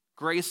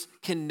 Grace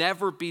can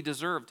never be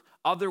deserved.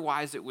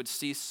 Otherwise, it would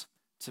cease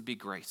to be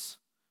grace.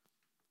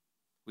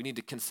 We need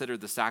to consider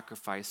the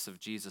sacrifice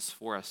of Jesus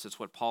for us. It's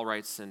what Paul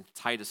writes in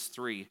Titus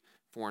 3,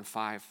 4 and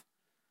 5.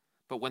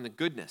 But when the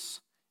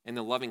goodness and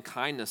the loving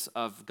kindness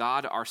of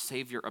God our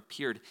Savior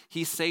appeared,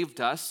 he saved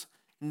us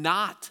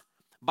not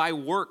by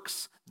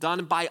works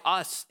done by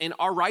us in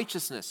our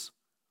righteousness,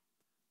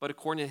 but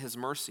according to his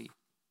mercy,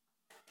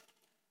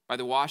 by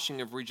the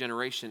washing of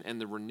regeneration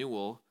and the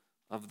renewal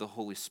of the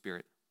Holy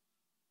Spirit.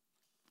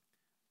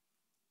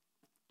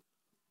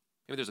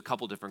 Maybe there's a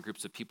couple different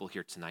groups of people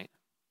here tonight.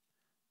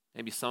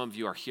 Maybe some of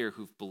you are here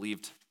who've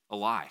believed a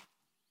lie,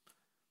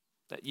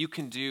 that you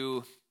can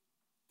do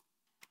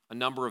a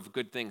number of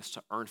good things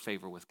to earn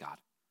favor with God.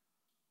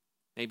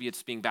 Maybe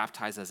it's being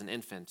baptized as an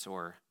infant,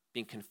 or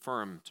being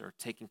confirmed, or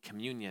taking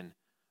communion,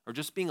 or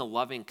just being a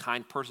loving,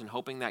 kind person,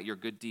 hoping that your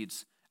good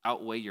deeds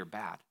outweigh your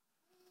bad.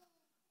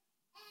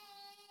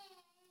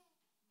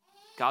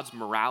 God's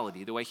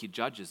morality, the way he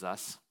judges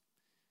us,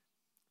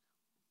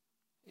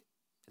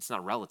 it's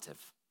not relative.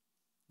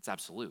 It's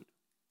absolute.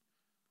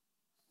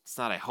 It's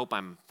not, I hope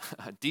I'm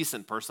a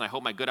decent person. I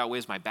hope my good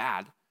outweighs my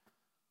bad.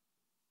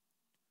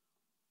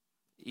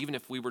 Even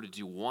if we were to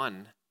do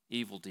one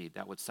evil deed,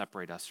 that would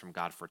separate us from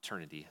God for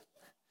eternity.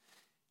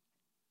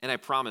 And I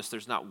promise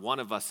there's not one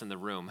of us in the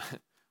room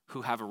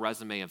who have a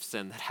resume of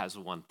sin that has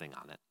one thing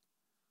on it.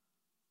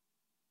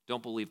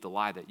 Don't believe the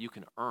lie that you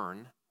can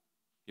earn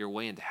your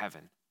way into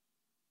heaven.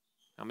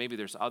 Now, maybe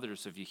there's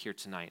others of you here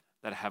tonight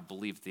that have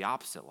believed the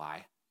opposite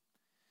lie.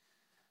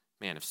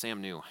 Man, if Sam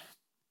knew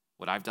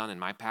what I've done in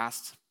my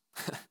past,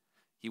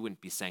 he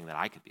wouldn't be saying that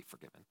I could be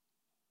forgiven.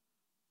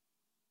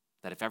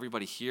 That if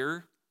everybody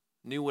here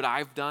knew what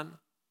I've done,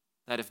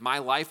 that if my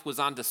life was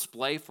on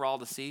display for all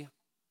to see,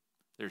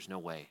 there's no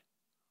way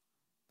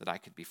that I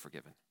could be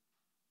forgiven.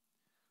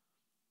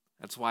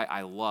 That's why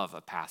I love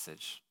a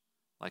passage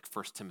like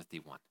 1 Timothy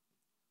 1.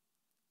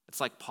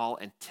 It's like Paul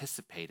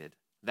anticipated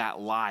that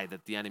lie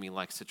that the enemy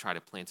likes to try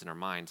to plant in our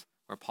mind,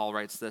 where Paul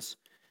writes this: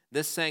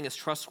 "This saying is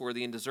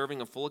trustworthy and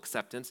deserving of full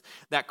acceptance,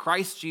 that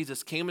Christ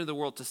Jesus came into the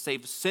world to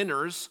save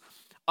sinners,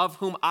 of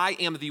whom I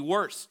am the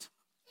worst,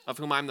 of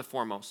whom I'm the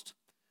foremost.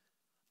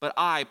 But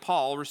I,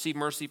 Paul, receive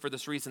mercy for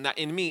this reason, that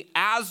in me,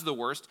 as the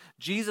worst,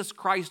 Jesus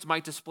Christ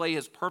might display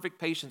his perfect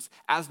patience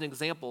as an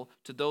example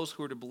to those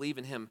who are to believe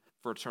in him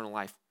for eternal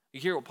life." You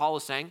hear what Paul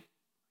is saying?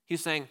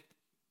 He's saying,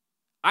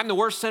 I'm the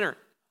worst sinner.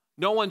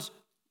 No one's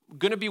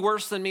going to be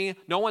worse than me.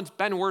 No one's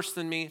been worse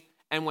than me.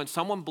 And when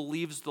someone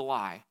believes the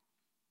lie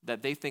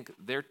that they think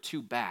they're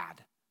too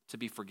bad to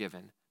be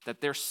forgiven, that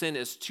their sin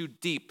is too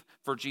deep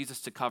for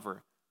Jesus to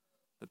cover,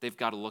 that they've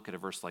got to look at a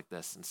verse like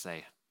this and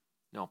say,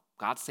 no,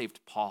 God saved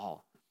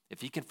Paul.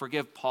 If he can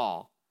forgive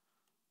Paul,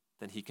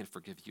 then he can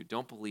forgive you.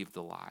 Don't believe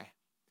the lie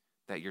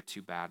that you're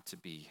too bad to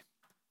be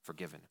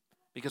forgiven.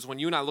 Because when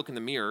you and I look in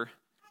the mirror,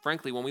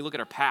 frankly, when we look at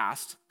our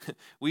past,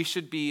 we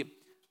should be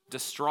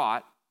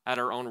distraught at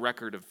our own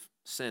record of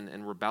sin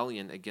and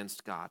rebellion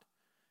against God.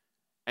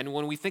 And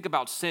when we think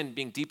about sin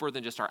being deeper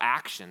than just our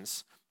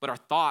actions, but our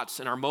thoughts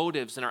and our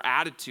motives and our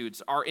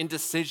attitudes, our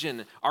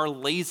indecision, our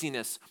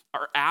laziness,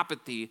 our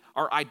apathy,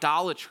 our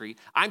idolatry,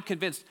 I'm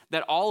convinced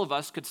that all of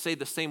us could say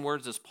the same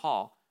words as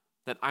Paul,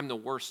 that I'm the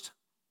worst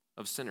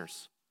of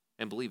sinners,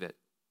 and believe it.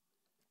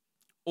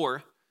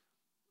 Or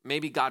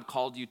maybe God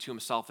called you to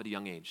himself at a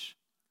young age.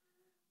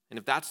 And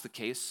if that's the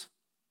case,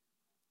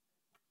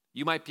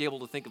 you might be able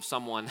to think of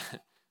someone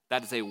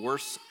that is a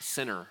worse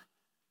sinner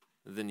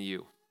than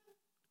you.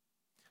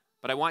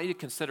 But I want you to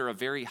consider a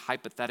very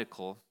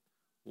hypothetical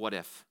what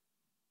if.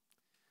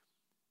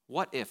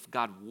 What if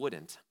God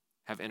wouldn't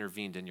have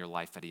intervened in your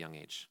life at a young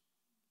age?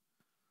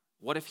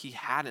 What if he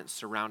hadn't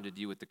surrounded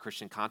you with the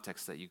Christian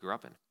context that you grew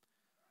up in?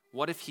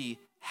 What if he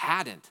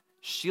hadn't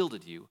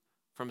shielded you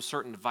from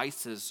certain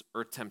vices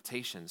or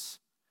temptations?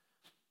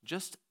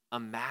 Just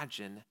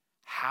imagine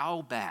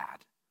how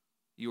bad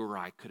you or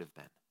I could have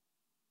been.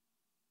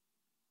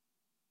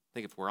 I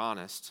think if we're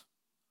honest,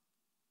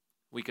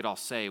 we could all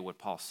say what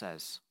Paul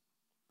says.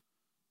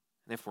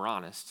 And if we're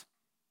honest,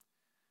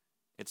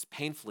 it's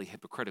painfully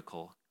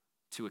hypocritical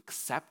to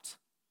accept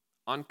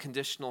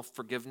unconditional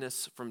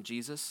forgiveness from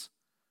Jesus,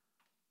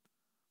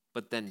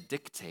 but then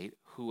dictate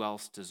who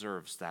else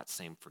deserves that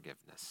same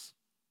forgiveness.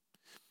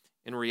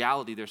 In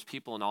reality, there's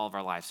people in all of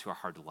our lives who are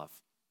hard to love.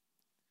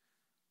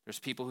 There's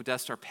people who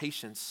test our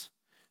patience.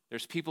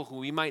 There's people who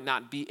we might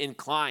not be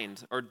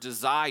inclined or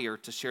desire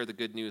to share the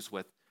good news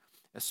with,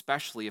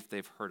 especially if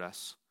they've hurt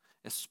us,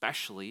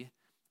 especially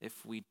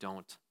if we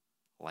don't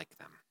like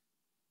them.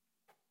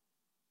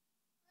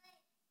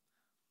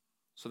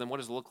 So then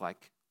what does it look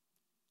like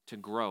to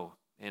grow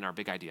in our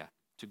big idea,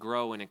 to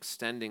grow in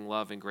extending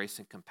love and grace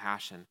and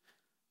compassion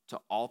to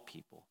all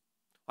people?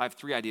 I have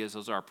 3 ideas.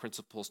 Those are our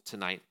principles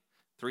tonight.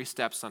 3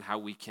 steps on how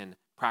we can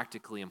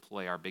practically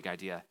employ our big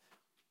idea.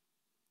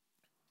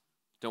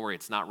 Don't worry,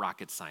 it's not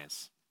rocket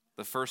science.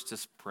 The first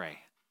is pray.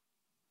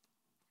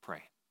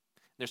 Pray.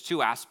 There's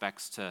 2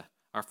 aspects to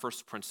our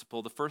first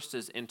principle. The first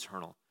is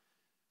internal.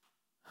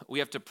 We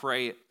have to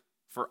pray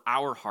for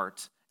our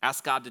heart.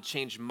 Ask God to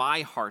change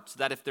my heart so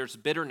that if there's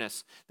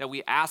bitterness, that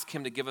we ask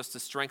him to give us the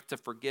strength to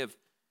forgive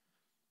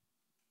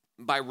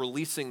by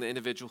releasing the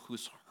individual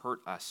who's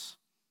hurt us.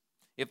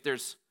 If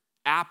there's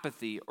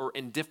apathy or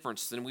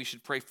indifference, then we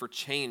should pray for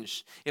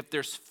change. If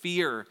there's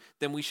fear,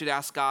 then we should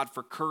ask God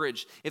for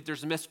courage. If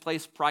there's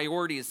misplaced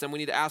priorities, then we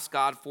need to ask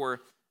God for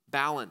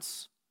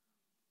balance.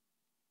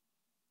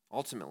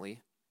 Ultimately,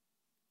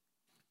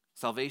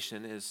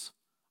 salvation is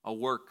a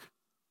work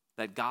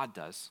that God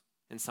does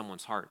in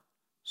someone's heart.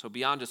 So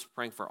beyond just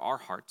praying for our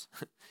hearts,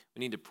 we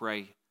need to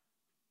pray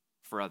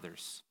for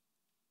others.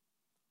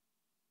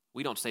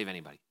 We don't save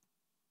anybody.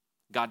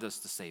 God does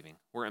the saving.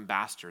 We're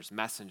ambassadors,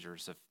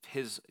 messengers of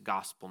his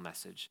gospel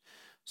message.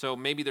 So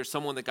maybe there's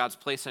someone that God's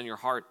placed on your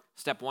heart.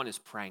 Step 1 is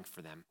praying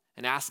for them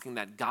and asking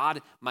that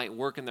God might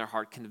work in their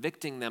heart,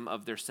 convicting them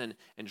of their sin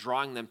and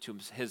drawing them to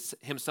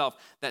himself,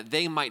 that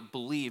they might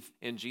believe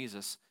in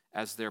Jesus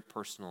as their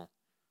personal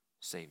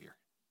Savior.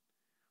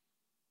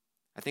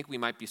 I think we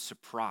might be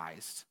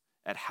surprised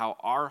at how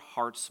our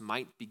hearts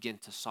might begin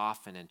to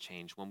soften and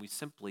change when we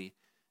simply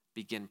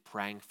begin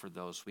praying for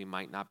those we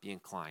might not be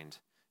inclined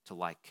to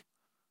like.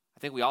 I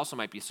think we also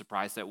might be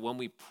surprised that when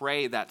we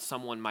pray that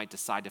someone might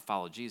decide to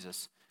follow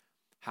Jesus,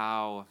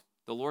 how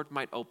the Lord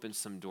might open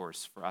some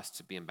doors for us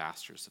to be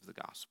ambassadors of the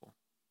gospel.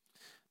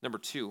 Number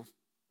 2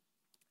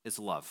 is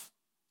love.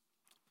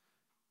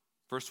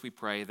 First we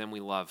pray, then we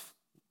love.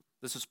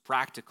 This is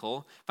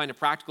practical. Find a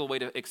practical way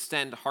to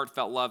extend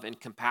heartfelt love and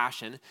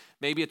compassion.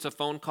 Maybe it's a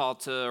phone call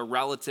to a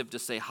relative to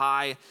say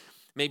hi.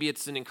 Maybe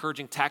it's an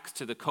encouraging text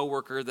to the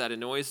coworker that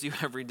annoys you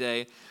every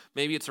day.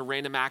 Maybe it's a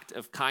random act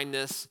of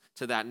kindness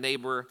to that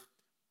neighbor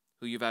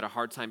who you've had a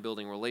hard time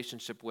building a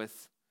relationship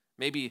with.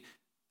 Maybe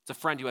it's a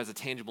friend who has a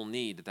tangible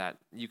need that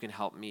you can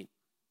help meet.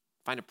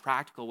 Find a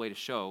practical way to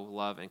show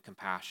love and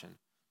compassion.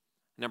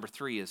 Number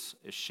 3 is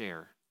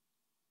share.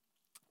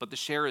 But the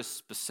share is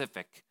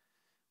specific.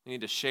 We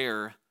need to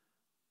share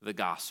the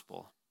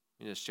gospel.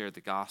 We need to share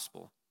the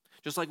gospel.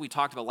 Just like we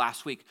talked about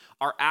last week,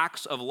 our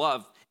acts of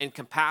love and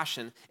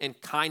compassion and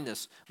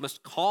kindness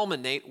must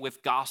culminate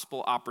with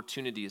gospel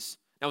opportunities.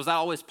 Now, is that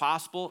always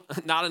possible?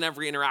 Not in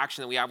every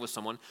interaction that we have with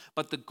someone,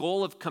 but the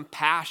goal of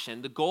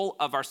compassion, the goal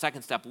of our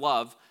second step,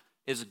 love,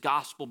 is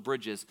gospel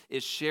bridges,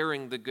 is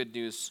sharing the good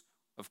news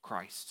of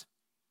Christ.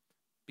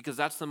 Because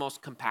that's the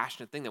most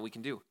compassionate thing that we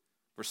can do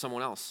for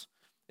someone else,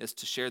 is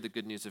to share the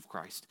good news of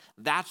Christ.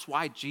 That's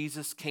why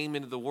Jesus came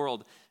into the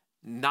world,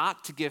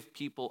 not to give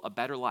people a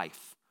better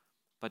life,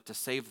 but to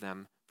save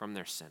them from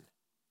their sin.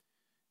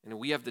 And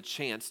we have the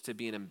chance to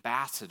be an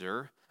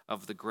ambassador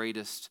of the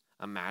greatest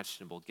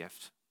imaginable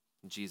gift,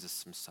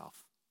 Jesus himself.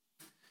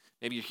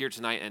 Maybe you're here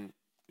tonight and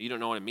you don't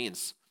know what it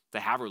means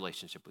to have a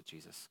relationship with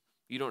Jesus.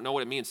 You don't know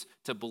what it means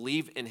to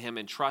believe in him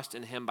and trust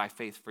in him by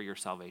faith for your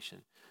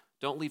salvation.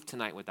 Don't leave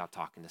tonight without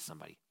talking to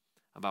somebody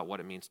about what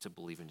it means to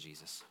believe in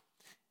Jesus.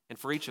 And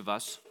for each of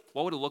us,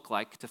 what would it look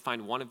like to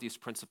find one of these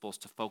principles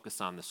to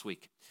focus on this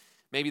week?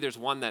 Maybe there's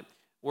one that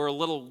we're a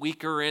little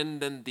weaker in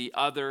than the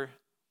other,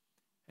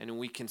 and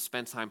we can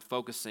spend time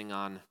focusing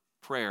on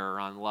prayer or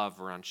on love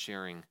or on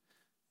sharing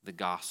the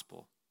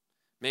gospel.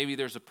 Maybe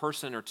there's a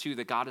person or two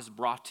that God has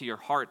brought to your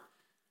heart,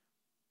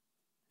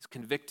 has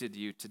convicted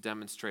you to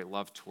demonstrate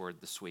love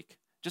toward this week.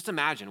 Just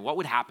imagine what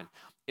would happen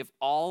if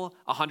all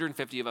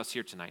 150 of us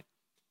here tonight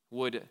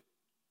would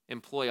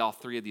employ all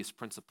three of these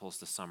principles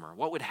this summer.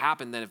 What would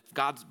happen then if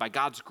by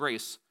God's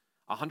grace,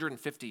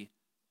 150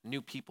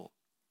 new people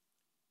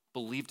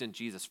believed in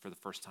Jesus for the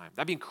first time?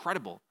 That'd be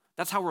incredible.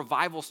 That's how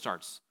revival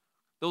starts.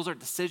 Those are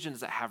decisions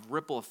that have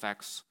ripple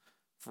effects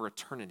for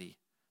eternity.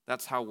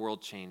 That's how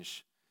world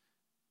change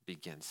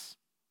begins.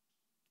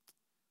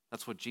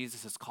 That's what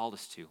Jesus has called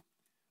us to.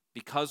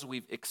 Because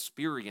we've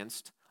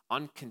experienced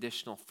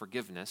unconditional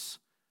forgiveness,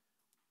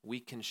 we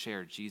can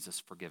share Jesus'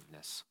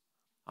 forgiveness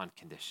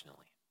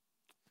unconditionally.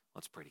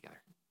 Let's pray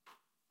together.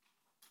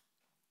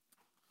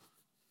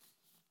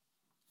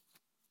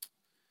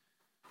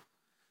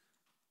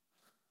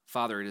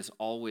 Father, it is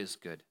always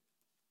good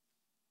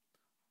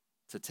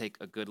to take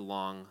a good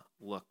long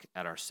look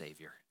at our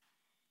Savior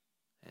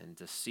and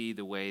to see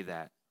the way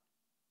that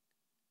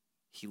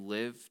he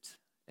lived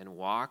and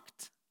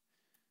walked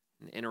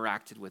and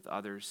interacted with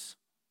others,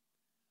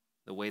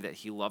 the way that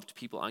he loved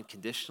people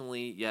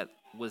unconditionally, yet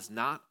was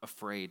not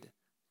afraid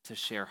to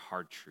share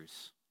hard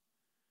truths.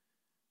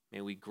 May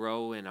we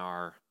grow in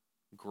our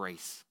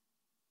grace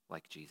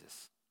like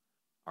Jesus,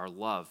 our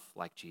love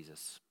like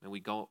Jesus. May we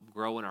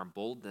grow in our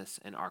boldness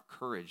and our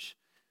courage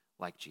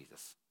like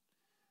Jesus,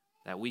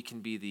 that we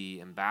can be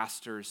the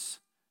ambassadors,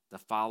 the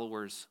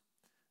followers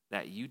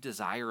that you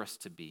desire us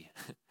to be.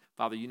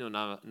 Father, you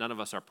know none of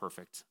us are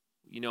perfect.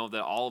 You know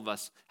that all of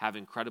us have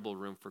incredible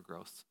room for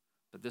growth.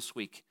 But this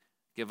week,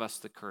 give us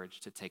the courage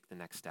to take the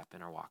next step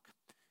in our walk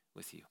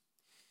with you.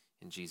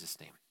 In Jesus'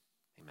 name,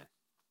 amen.